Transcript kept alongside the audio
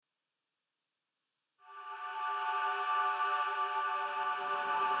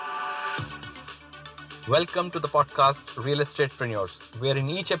Welcome to the podcast Real Estatepreneurs, where in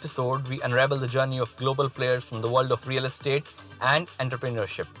each episode we unravel the journey of global players from the world of real estate and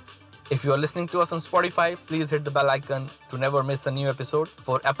entrepreneurship. If you are listening to us on Spotify, please hit the bell icon to never miss a new episode.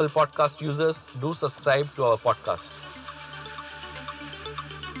 For Apple Podcast users, do subscribe to our podcast.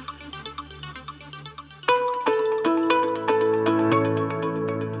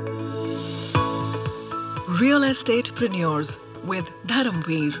 Real Estatepreneurs with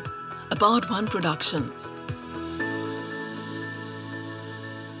Dharamveer, a Pod One production.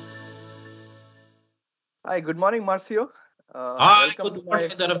 Hi, good morning, Marcio. Hi, Welcome good to morning,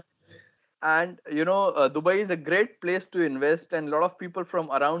 Dharam. Dubai is a great place to invest, and a lot of people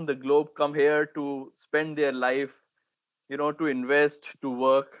from around the globe come here to spend their life, to invest, to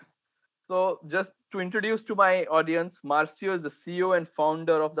work. So, just to introduce to my audience, Marcio is the CEO and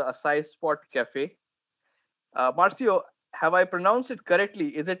founder of the Acaispot Cafe. Marcio, have I pronounced it correctly?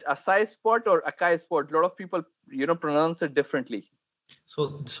 Is it Acaispot or Acaispot? A lot of people, pronounce it differently.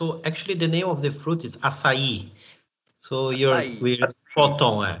 So actually, the name of the fruit is acai. So Acai. we're spot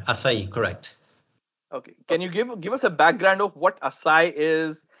on, acai, correct? Okay. Can you give us a background of what acai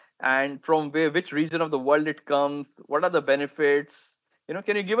is and from which region of the world it comes? What are the benefits?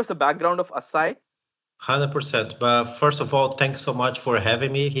 Can you give us a background of acai? 100%. But first of all, thanks so much for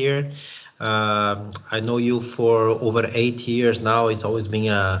having me here. I know you for over 8 years now. It's always been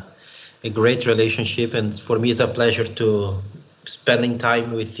a great relationship, and for me, it's a pleasure to spending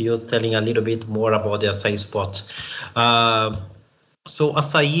time with you, telling a little bit more about the Acaispot. So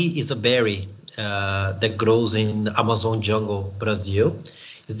acai is a berry that grows in Amazon jungle, Brazil.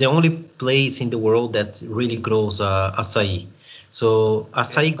 It's the only place in the world that really grows acai. So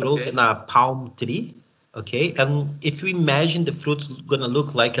acai grows in a palm tree, okay? And if you imagine the fruit's gonna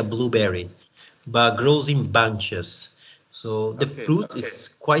look like a blueberry, but grows in bunches. So the fruit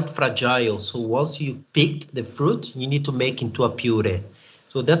is quite fragile. So once you picked the fruit, you need to make into a puree.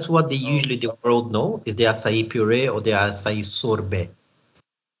 So that's what usually the world know is the acai puree or the acai sorbet.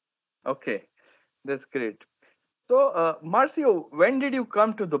 Okay, that's great. So, Marcio, when did you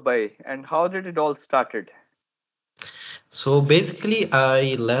come to Dubai and how did it all started? So basically,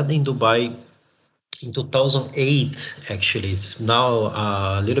 I landed in Dubai in 2008. Actually, it's now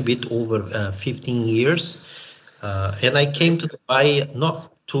a little bit over 15 years. And I came to Dubai not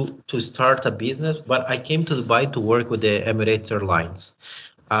to start a business, but I came to Dubai to work with the Emirates Airlines.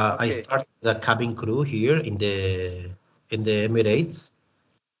 I started the cabin crew here in the Emirates,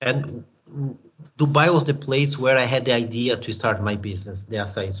 and Dubai was the place where I had the idea to start my business, the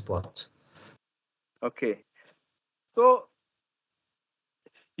Acaispot. Okay. So,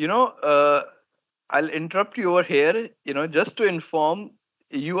 I'll interrupt you over here, just to inform,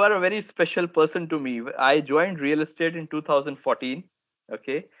 you are a very special person to me. I joined real estate in 2014,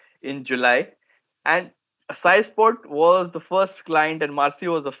 okay, in July. And Acaispot was the first client, and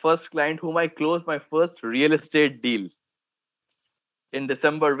Marcio was the first client whom I closed my first real estate deal in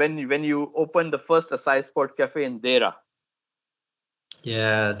December when you opened the first Acaispot Cafe in Dera.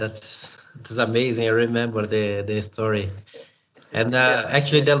 Yeah, that's amazing. I remember the story. And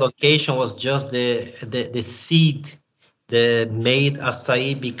actually, the location was just the seed that made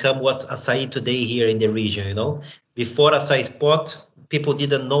acai become what acai today here in the region. Before Acaispot, people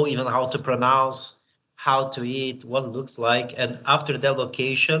didn't know even how to pronounce, how to eat, what it looks like. And after that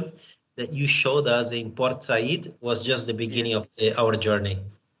location that you showed us in Port Said was just the beginning of our journey.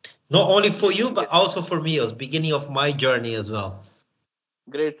 Not only for you, but also for me. It was beginning of my journey as well.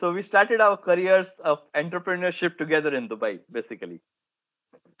 Great. So we started our careers of entrepreneurship together in Dubai, basically.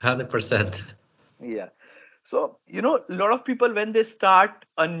 100%. Yeah. So, a lot of people, when they start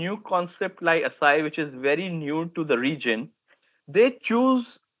a new concept like Acai, which is very new to the region, they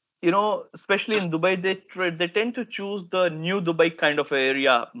choose, especially in Dubai, they tend to choose the new Dubai kind of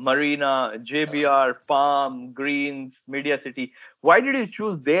area, Marina, JBR, Palm, Greens, Media City. Why did you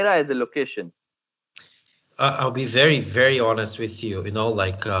choose Dera as a location? I'll be very, very honest with you.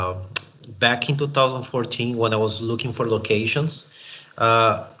 Back in 2014, when I was looking for locations,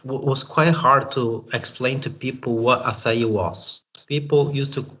 was quite hard to explain to people what acai was. People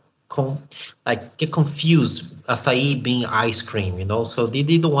used to get confused, acai being ice cream, so they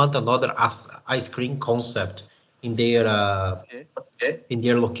didn't want another ice cream concept in their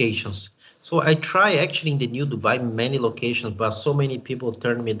locations. So I tried actually in the new Dubai many locations, but so many people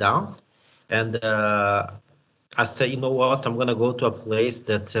turned me down. And I said, you know what, I'm gonna go to a place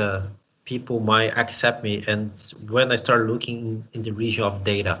that people might accept me. And when I started looking in the region of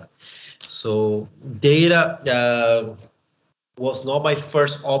data, so data was not my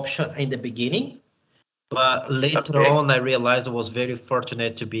first option in the beginning, but later on I realized I was very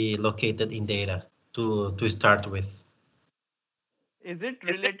fortunate to be located in data. to start with. Is it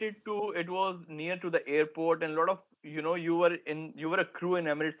related to it was near to the airport and a lot of you were a crew in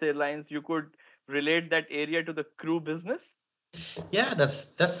Emirates Airlines. You could relate that area to the crew business? Yeah,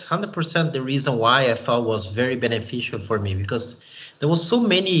 that's 100% the reason why I thought was very beneficial for me, because there was so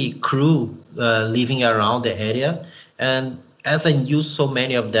many crew living around the area, and as I knew so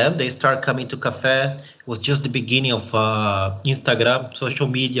many of them, they start coming to cafe. It was just the beginning of Instagram. Social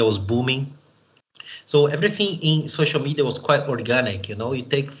media was booming, so everything in social media was quite organic. You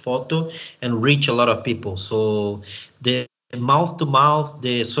take photo and reach a lot of people. So the mouth to mouth,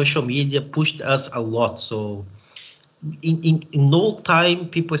 the social media pushed us a lot. So in no time,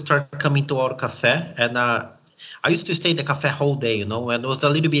 people start coming to our cafe, and I used to stay in the cafe whole day, and it was a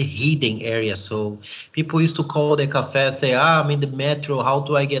little bit hidden area. So people used to call the cafe and say, I'm in the metro, how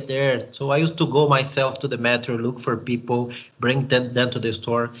do I get there? So I used to go myself to the metro, look for people, bring them to the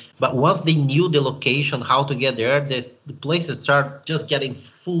store. But once they knew the location, how to get there, the places start just getting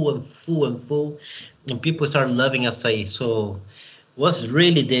full and full and full, and people start loving acai. So was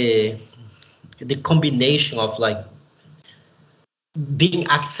really the combination of like being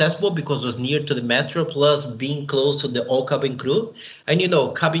accessible because it was near to the metro, plus being close to the all cabin crew. And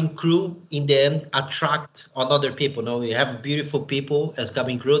cabin crew in the end attract other people. We have beautiful people as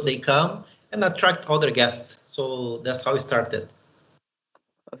cabin crew, they come and attract other guests. So that's how it started.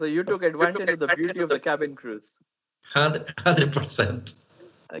 So you took advantage of the beauty of the cabin crews. 100%.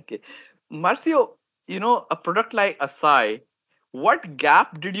 Okay. Marcio, a product like Acai, what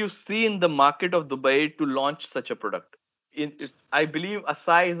gap did you see in the market of Dubai to launch such a product? I believe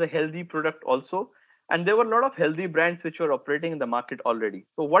Acai is a healthy product also, and there were a lot of healthy brands which were operating in the market already.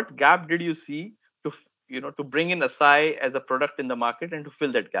 So what gap did you see to bring in Acai as a product in the market and to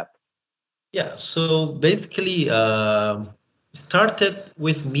fill that gap? Yeah, so basically, started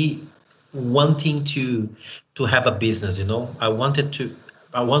with me wanting to have a business. I want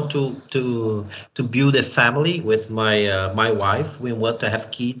to build a family with my wife. We want to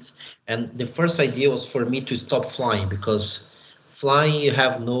have kids, and the first idea was for me to stop flying, because flying you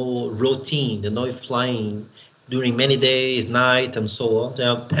have no routine. You're flying during many days, night, and so on.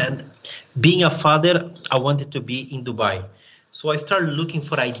 And being a father, I wanted to be in Dubai. So I started looking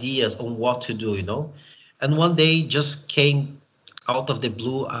for ideas on what to do. And one day just came out of the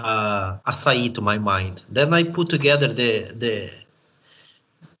blue acai to my mind. Then I put together the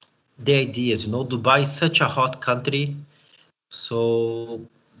ideas. Dubai is such a hot country, so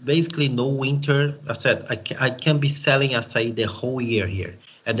basically no winter. I said I can be selling acai the whole year here,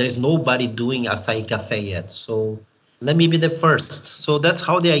 and there's nobody doing acai cafe yet. So let me be the first. So that's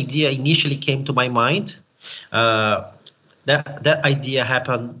how the idea initially came to my mind. Uh, that idea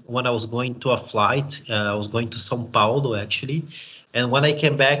happened when I was going to a flight. I was going to São Paulo actually, and when I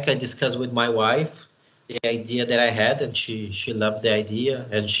came back, I discussed with my wife the idea that I had, and she loved the idea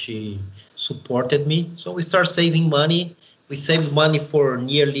and she supported me. So we started saving money. We saved money for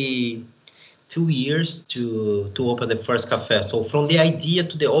nearly 2 years to open the first cafe. So from the idea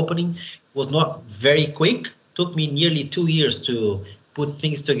to the opening was not very quick. Took me nearly 2 years to put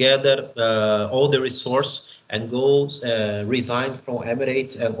things together, all the resource, and go resign from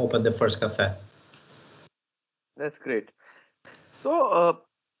Emirates and open the first cafe. That's great. So,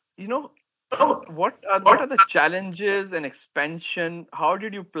 you know, what are the challenges and expansion? How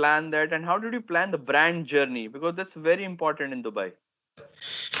did you plan that, and how did you plan the brand journey? Because that's very important in Dubai.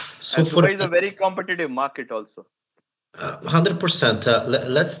 So As Dubai is a very competitive market also. 100%.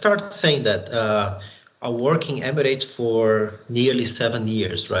 Let's start saying that I work in Emirates for nearly 7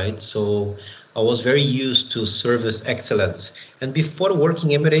 years, right? So I was very used to service excellence. And before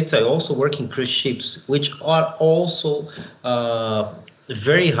working Emirates, I also work in cruise ships, which are also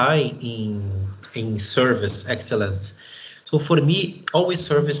very high in service excellence. So for me, always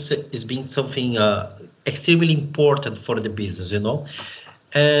service has been something extremely important for the business.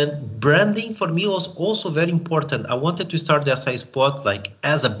 And branding for me was also very important. I wanted to start the Acaispot like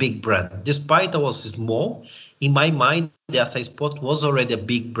as a big brand. Despite I was small, in my mind, the Acaispot was already a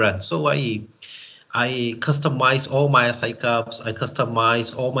big brand. So I customize all my acai cups. I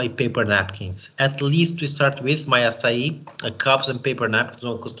customize all my paper napkins. At least to start with, my acai cups and paper napkins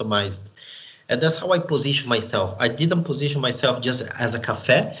are customized. And that's how I position myself. I didn't position myself just as a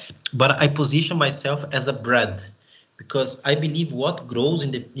cafe, but I position myself as a brand, because I believe what grows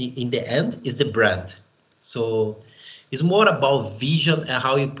in the end is the brand. So it's more about vision and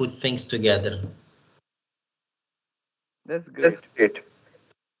how you put things together. That's great.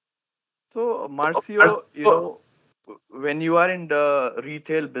 So, Marcio, when you are in the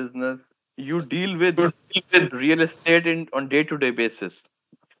retail business, you deal with real estate on day-to-day basis.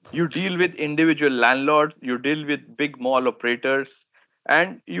 You deal with individual landlords, you deal with big mall operators,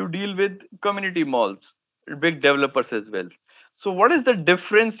 and you deal with community malls, big developers as well. So, what is the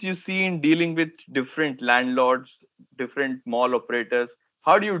difference you see in dealing with different landlords, different mall operators?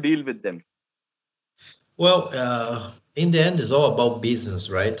 How do you deal with them? Well, in the end, it's all about business,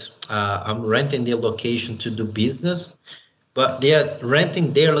 right? I'm renting their location to do business, but they are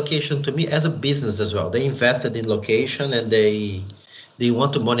renting their location to me as a business as well. They invested in location and they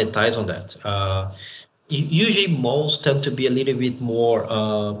want to monetize on that. Usually, malls tend to be a little bit more.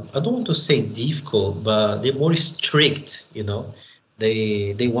 I don't want to say difficult, but they're more strict.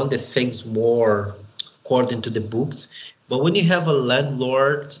 They want the things more according to the books. But when you have a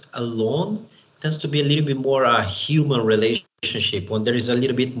landlord alone, it tends to be a little bit more a human relationship when there is a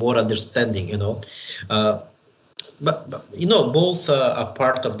little bit more understanding. Uh, but both are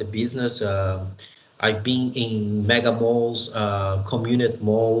part of the business. I've been in mega malls, community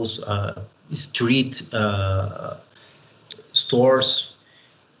malls, street stores.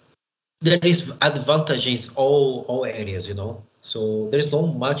 There is advantages all areas. So there's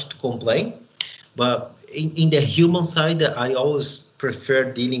not much to complain. But in the human side, I always prefer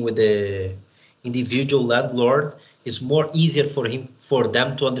dealing with the individual landlord. It's more easier for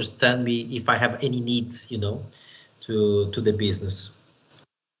them to understand me if I have any needs, to the business.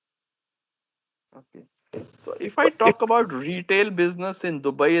 Okay. So, if I talk about retail business in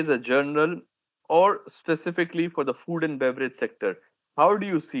Dubai as a general, or specifically for the food and beverage sector, how do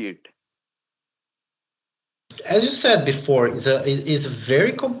you see it? As you said before, it's a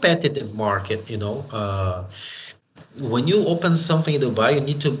very competitive market. When you open something in Dubai,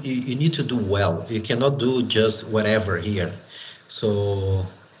 you need to do well. You cannot do just whatever here. So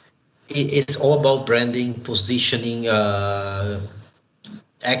it's all about branding, positioning,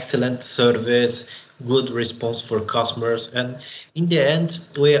 excellent service, good response for customers. And in the end,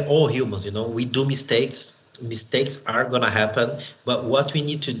 we're all humans. We do mistakes. Mistakes are going to happen. But what we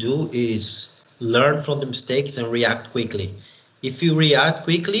need to do is learn from the mistakes and react quickly. If you react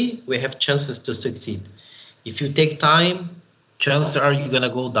quickly, we have chances to succeed. If you take time, chances are you're going to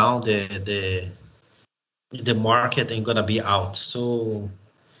go down the market and going to be out. So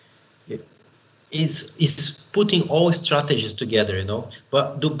is putting all strategies together.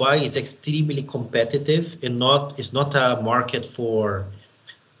 But Dubai is extremely competitive and it's not a market for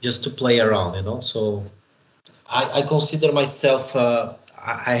just to play around. So I consider myself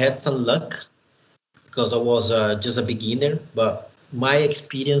I had some luck because I was just a beginner, but my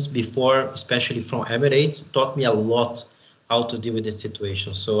experience before, especially from Emirates, taught me a lot how to deal with the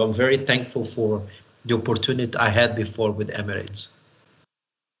situation. So I'm very thankful for the opportunity I had before with Emirates.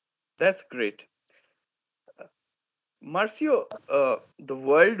 That's great. Marcio, the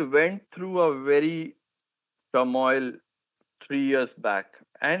world went through a very turmoil 3 years back,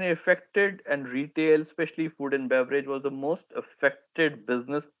 and affected and retail, especially food and beverage, was the most affected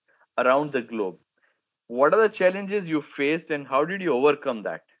business around the globe. What are the challenges you faced, and how did you overcome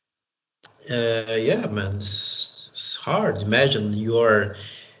that? Yeah, man, it's hard. Imagine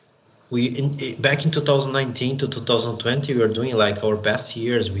back in 2019 to 2020, we were doing like our best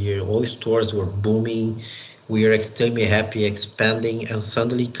years. All stores were booming. We are extremely happy, expanding, and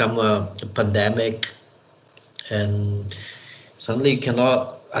suddenly come a pandemic, and suddenly you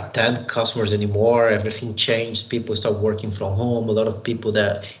cannot attend customers anymore. Everything changed. People start working from home. A lot of people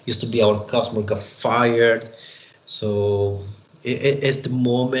that used to be our customer got fired. So it's the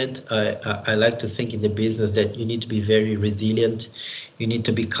moment. I like to think in the business that you need to be very resilient. You need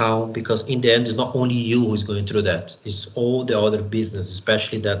to be calm because in the end, it's not only you who's going through that. It's all the other business,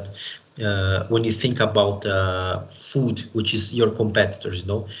 especially that when you think about food, which is your competitors.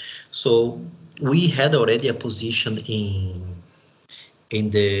 So we had already a position in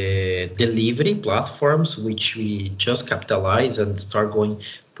the delivery platforms, which we just capitalize and start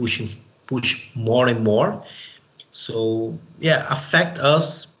push more and more. So yeah, affect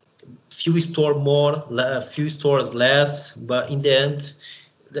us. Few store more, few stores less, but in the end,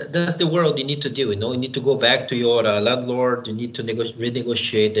 that's the world you need to do. You need to go back to your landlord. You need to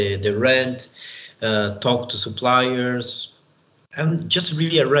renegotiate the rent, talk to suppliers, and just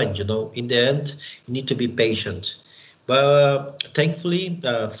rearrange. In the end, you need to be patient. But thankfully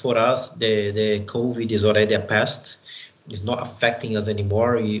for us, the COVID is already a past. It's not affecting us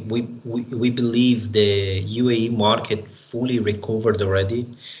anymore. We believe the UAE market fully recovered already,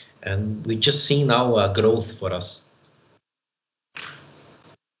 and we just see now a growth for us.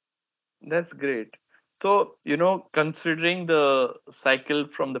 That's great. So, considering the cycle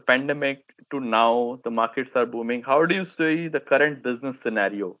from the pandemic to now, the markets are booming. How do you see the current business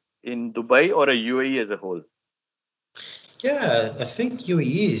scenario in Dubai or a UAE as a whole? Yeah, I think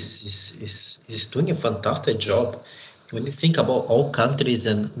UAE is doing a fantastic job. When you think about all countries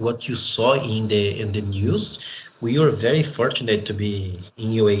and what you saw in the news, we are very fortunate to be in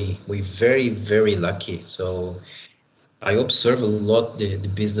UAE. We're very lucky. So I observe a lot the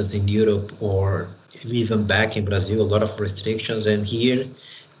business in Europe or even back in Brazil, a lot of restrictions, and here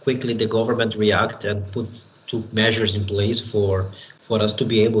quickly the government react and took measures in place for us to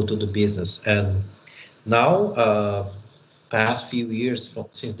be able to do business. And now, past few years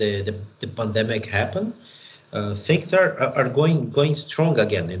since the pandemic happened, things are going strong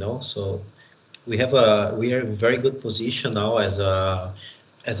again. So we are in very good position now as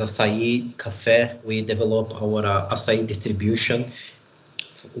Acai Cafe. We develop our Acai distribution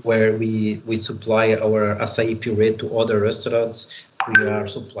where we supply our acai puree to other restaurants. We are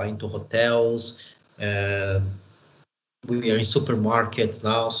supplying to hotels, and we are in supermarkets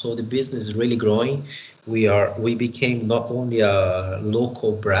now. So the business is really growing. We became not only a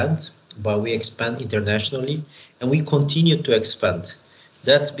local brand, but we expand internationally, and we continue to expand.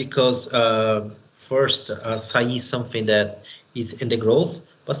 That's because first, acai is something that is in the growth,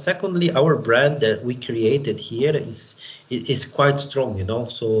 but secondly, our brand that we created here is quite strong,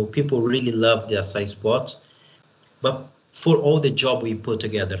 So people really love the acai spot, but for all the job we put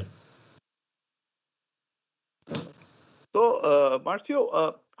together. So,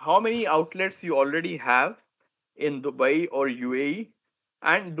 Marcio, how many outlets you already have in Dubai or UAE?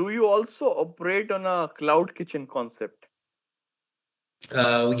 And do you also operate on a cloud kitchen concept?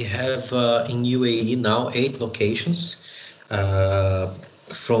 We have in UAE now 8 locations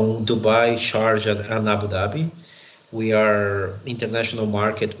from Dubai, Sharjah, and Abu Dhabi. We are international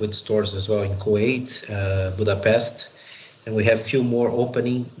market with stores as well in Kuwait, Budapest, and we have few more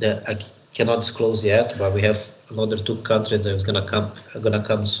opening that I cannot disclose yet, but we have another 2 countries that is gonna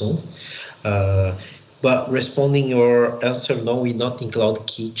come soon. Uh, but responding your answer, no, we're not in cloud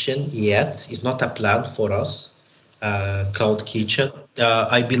kitchen yet. It's not a plan for us. Cloud kitchen.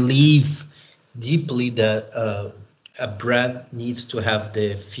 I believe deeply that a brand needs to have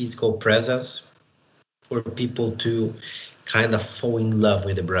the physical presence for people to kind of fall in love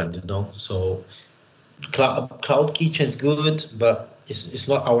with the brand. So cloud kitchen is good, but it's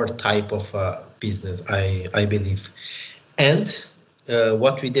not our type of business, I believe. And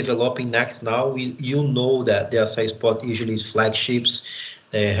what we're developing next now, you know that the Acaispot usually is flagships.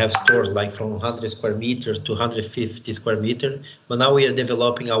 They have stores like from 100 square meters to 150 square meters. But now we are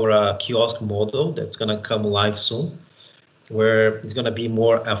developing our kiosk model that's going to come live soon, where it's going to be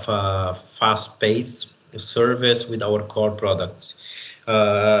more of a fast-paced service with our core products.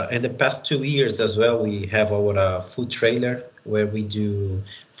 In the past 2 years as well, we have our food trailer where we do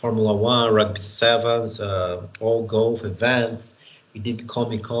Formula One, Rugby Sevens, all golf events. We did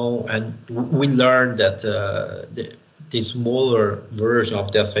Comic Con, and we learned that the smaller version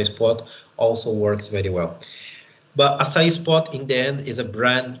of the Acai Spot also works very well. But Acai Spot in the end is a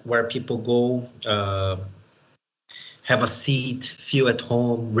brand where people go, have a seat, feel at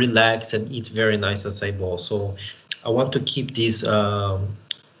home, relax, and eat very nice acai bowl. So I want to keep this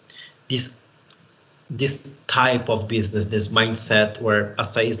this type of business, this mindset where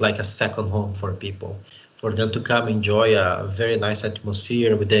acai is like a second home for people, for them to come enjoy a very nice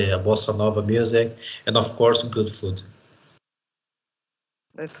atmosphere with the bossa nova music, and of course, good food.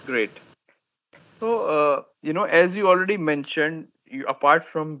 That's great. So, as you already mentioned, you apart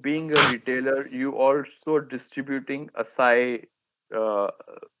from being a retailer, you also distributing acai uh,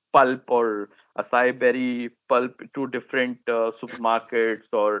 pulp or acai berry pulp to different supermarkets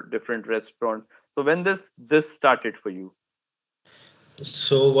or different restaurants. So, when this started for you?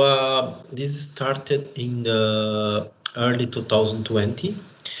 So this started in early 2020.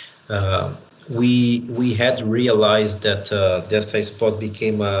 Uh, we had realized that the SI Spot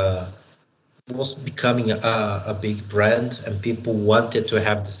was becoming a big brand, and people wanted to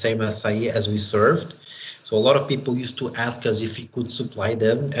have the same acai as we served. So a lot of people used to ask us if we could supply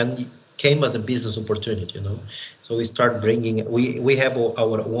them, and it came as a business opportunity. So we start bringing. We have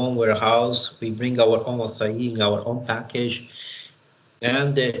our own warehouse. We bring our own acai in our own package,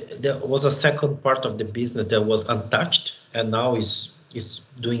 and there was a second part of the business that was untouched, and now is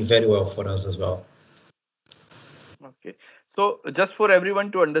doing very well for us as well. Okay. So just for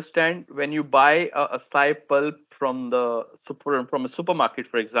everyone to understand, when you buy a acai pulp from a supermarket,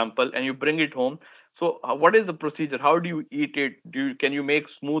 for example, and you bring it home, so what is the procedure? How do you eat it? Can you make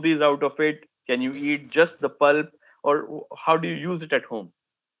smoothies out of it? Can you eat just the pulp, or how do you use it at home?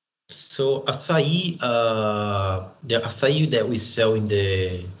 So acai, the acai that we sell in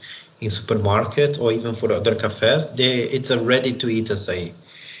supermarkets or even for other cafes, it's a ready to eat acai.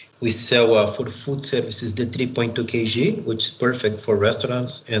 We sell for food services the 3.2 kg, which is perfect for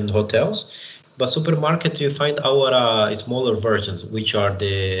restaurants and hotels. But supermarket, you find our smaller versions, which are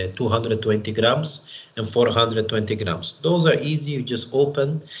the 220 grams and 420 grams. Those are easy. You just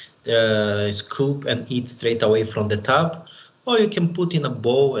open, scoop, and eat straight away from the tub, or you can put in a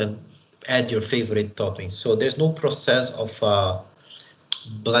bowl and add your favorite toppings. So there's no process of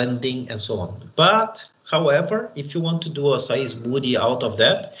blending and so on. But however, if you want to do a acai smoothie out of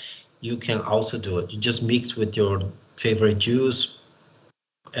that, you can also do it. You just mix with your favorite juice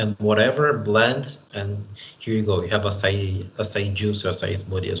and whatever, blend, and here you go. You have acai juice or acai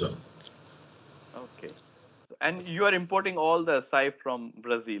smoothie as well. Okay. And you are importing all the acai from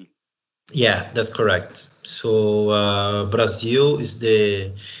Brazil. Yeah, that's correct. So Brazil is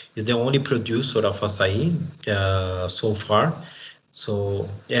the only producer of acai so far. So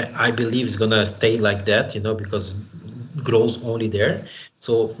yeah, I believe it's gonna stay like that, because it grows only there.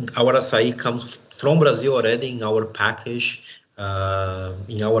 So our acai comes from Brazil already in our package,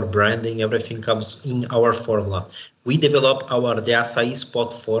 in our branding. Everything comes in our formula. We develop the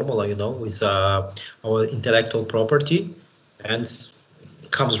Acaispot formula, with our intellectual property, and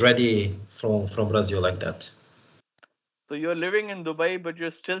comes ready from Brazil like that. So you're living in Dubai, but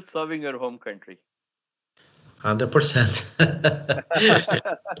you're still serving your home country. 100%.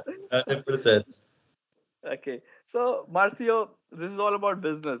 100%. Okay. So, Marcio, this is all about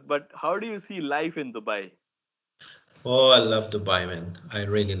business, but how do you see life in Dubai? Oh, I love Dubai, man. I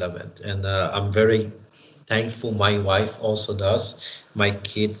really love it. And I'm very thankful my wife also does. My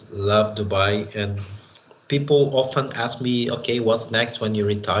kids love Dubai. And people often ask me, okay, what's next when you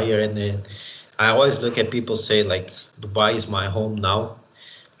retire? And then I always look at people say, like, Dubai is my home now.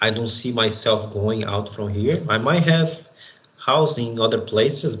 I don't see myself going out from here. I might have housing in other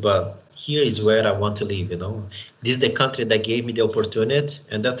places, but here is where I want to live. This is the country that gave me the opportunity,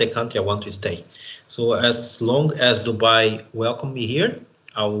 and that's the country I want to stay. So as long as Dubai welcome me here,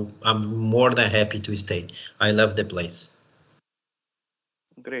 I'm more than happy to stay. I love the place.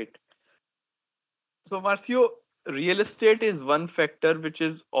 Great. So, Marcio, real estate is one factor which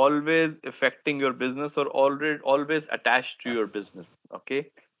is always affecting your business or always attached to your business. Okay.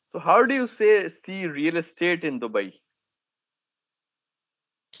 So, how do you see real estate in Dubai?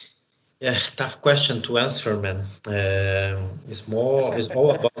 Yeah, tough question to answer, man. It's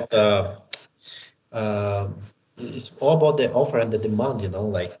all about uh, it's all about the offer and the demand.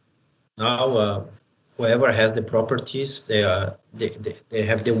 Like now, whoever has the properties, they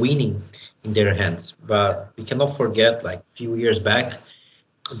have the winning in their hands. But we cannot forget, like few years back,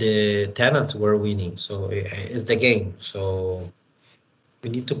 the tenants were winning. So it's the game. So you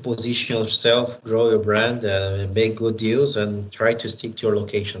need to position yourself, grow your brand, make good deals, and try to stick to your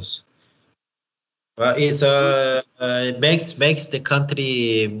locations. Well, Do it makes the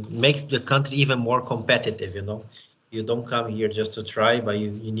country even more competitive. You don't come here just to try, but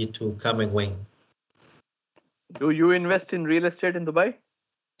you need to come and win. do you invest in real estate in Dubai?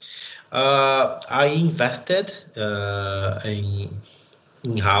 I invested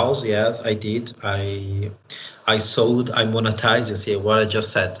in house. Yes, I did. I sold. I monetized. You see what I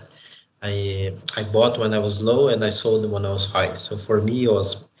just said. I bought when I was low and I sold when I was high. So for me, it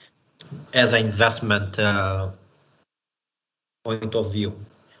was as an investment point of view.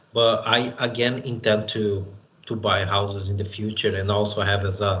 But I again intend to buy houses in the future and also have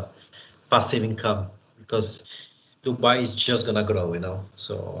as a passive income because Dubai is just gonna grow.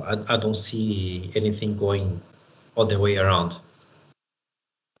 So I don't see anything going all the way around.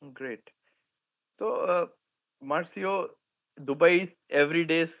 Great. So, Marcio, Dubai every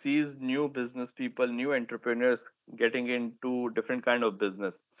day sees new business people, new entrepreneurs getting into different kind of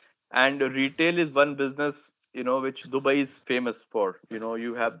business, and retail is one business which Dubai is famous for.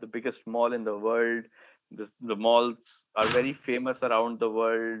 You have the biggest mall in the world. The malls are very famous around the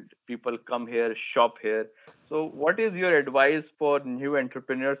world. People come here, shop here. So, what is your advice for new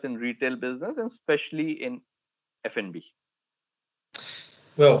entrepreneurs in retail business, and especially in F&B?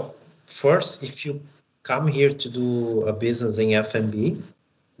 Well, first, if you come here to do a business in F&B,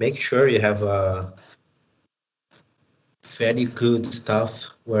 make sure you have a very good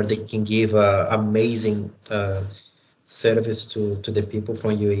stuff where they can give amazing service to the people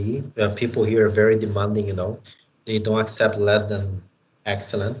from UAE. People here are very demanding. They don't accept less than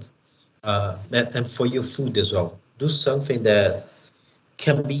excellent. And for your food as well. Do something that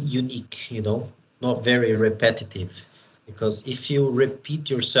can be unique, not very repetitive. Because if you repeat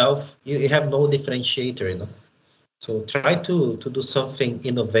yourself, you have no differentiator. So try to do something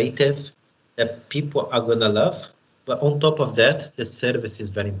innovative that people are gonna love. But on top of that, the service is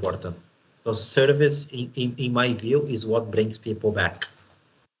very important. Because service, in my view, is what brings people back.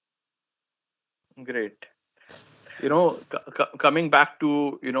 Great. Coming back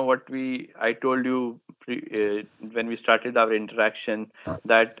to what I told you when we started our interaction,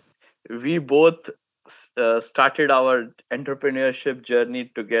 that we both started our entrepreneurship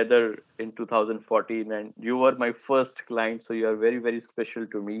journey together in 2014, and you were my first client, so you are very, very special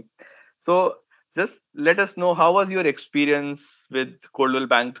to me. So just let us know, how was your experience with Coldwell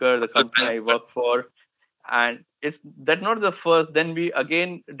Banker, the company I work for? And it's that not the first. Then we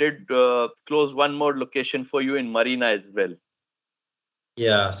again did close one more location for you in Marina as well.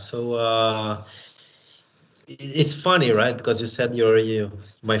 Yeah, so it's funny, right? Because you said you're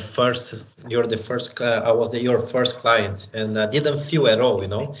the first. I was your first client, and I didn't feel at all.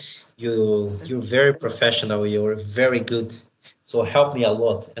 You're very professional. You're very good. So help me a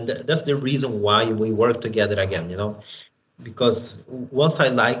lot, and that's the reason why we work together again. Because once I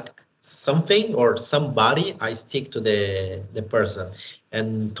like something or somebody, I stick to the person.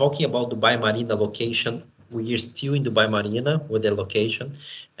 And talking about Dubai Marina location, we are still in Dubai Marina with the location,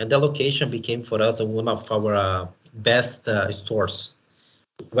 and the location became for us one of our best stores.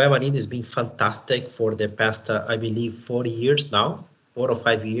 Dubai Marina has been fantastic for the past, I believe, 40 years now, 4 or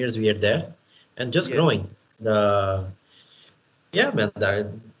 5 years we are there, and just Yes. growing. The Yeah, man,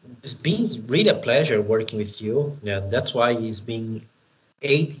 it's been really a pleasure working with you. Yeah, that's why it's been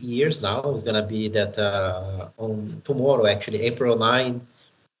 8 years now. It's gonna be that on tomorrow, actually, April 9.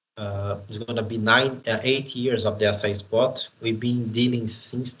 It's gonna be 8 years of the Acaispot. We've been dealing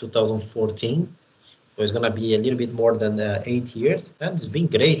since 2014, so it's gonna be a little bit more than 8 years, and it's been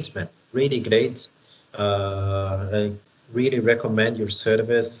great, man. Really great. I really recommend your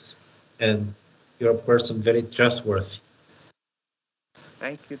service, and you're a person very trustworthy.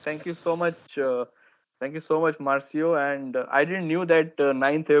 Thank you. Thank you so much. Thank you so much, Marcio. And I didn't knew that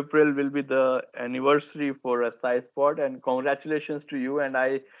 9th April will be the anniversary for a Acai Spot. And congratulations to you. And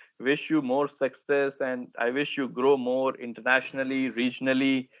I wish you more success. And I wish you grow more internationally,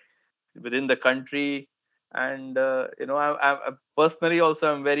 regionally, within the country. And I personally also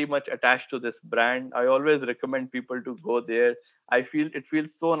am very much attached to this brand. I always recommend people to go there. I feel it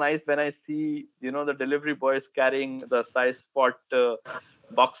feels so nice when I see the delivery boys carrying the size spot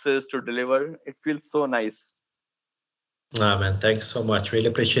boxes to deliver. It feels so nice. Ah, man, thanks so much. Really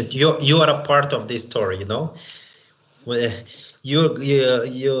appreciate you. You are a part of this story, Well, you're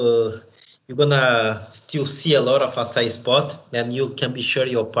gonna still see a lot of Acai Spot, and you can be sure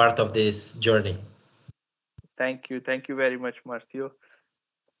you're part of this journey. Thank you very much, Marcio.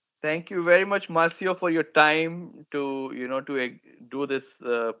 Thank you very much, Marcio, for your time to do this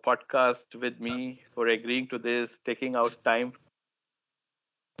podcast with me, for agreeing to this, taking out time.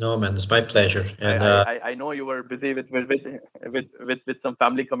 No, man, it's my pleasure. I And I, I I know you were busy with some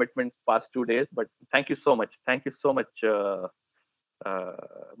family commitments past 2 days, but thank you so much. Thank you so much, uh,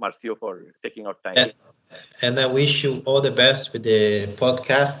 Marcio, for taking out time. and and I wish you all the best with the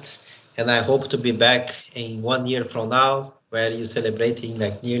podcast. And I hope to be back in 1 year from now, where you're celebrating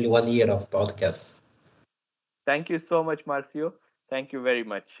like nearly 1 year of podcast. Thank you so much, Marcio. Thank you very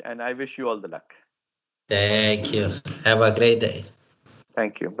much, and I wish you all the luck. Thank you. Have a great day.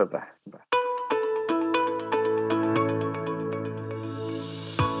 Thank you. Bye bye. Bye.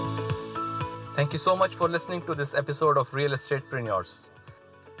 Thank you so much for listening to this episode of Real Estatepreneurs.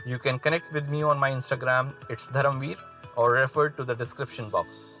 You can connect with me on my Instagram, it's Dharamveer, or refer to the description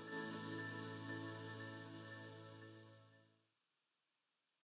box.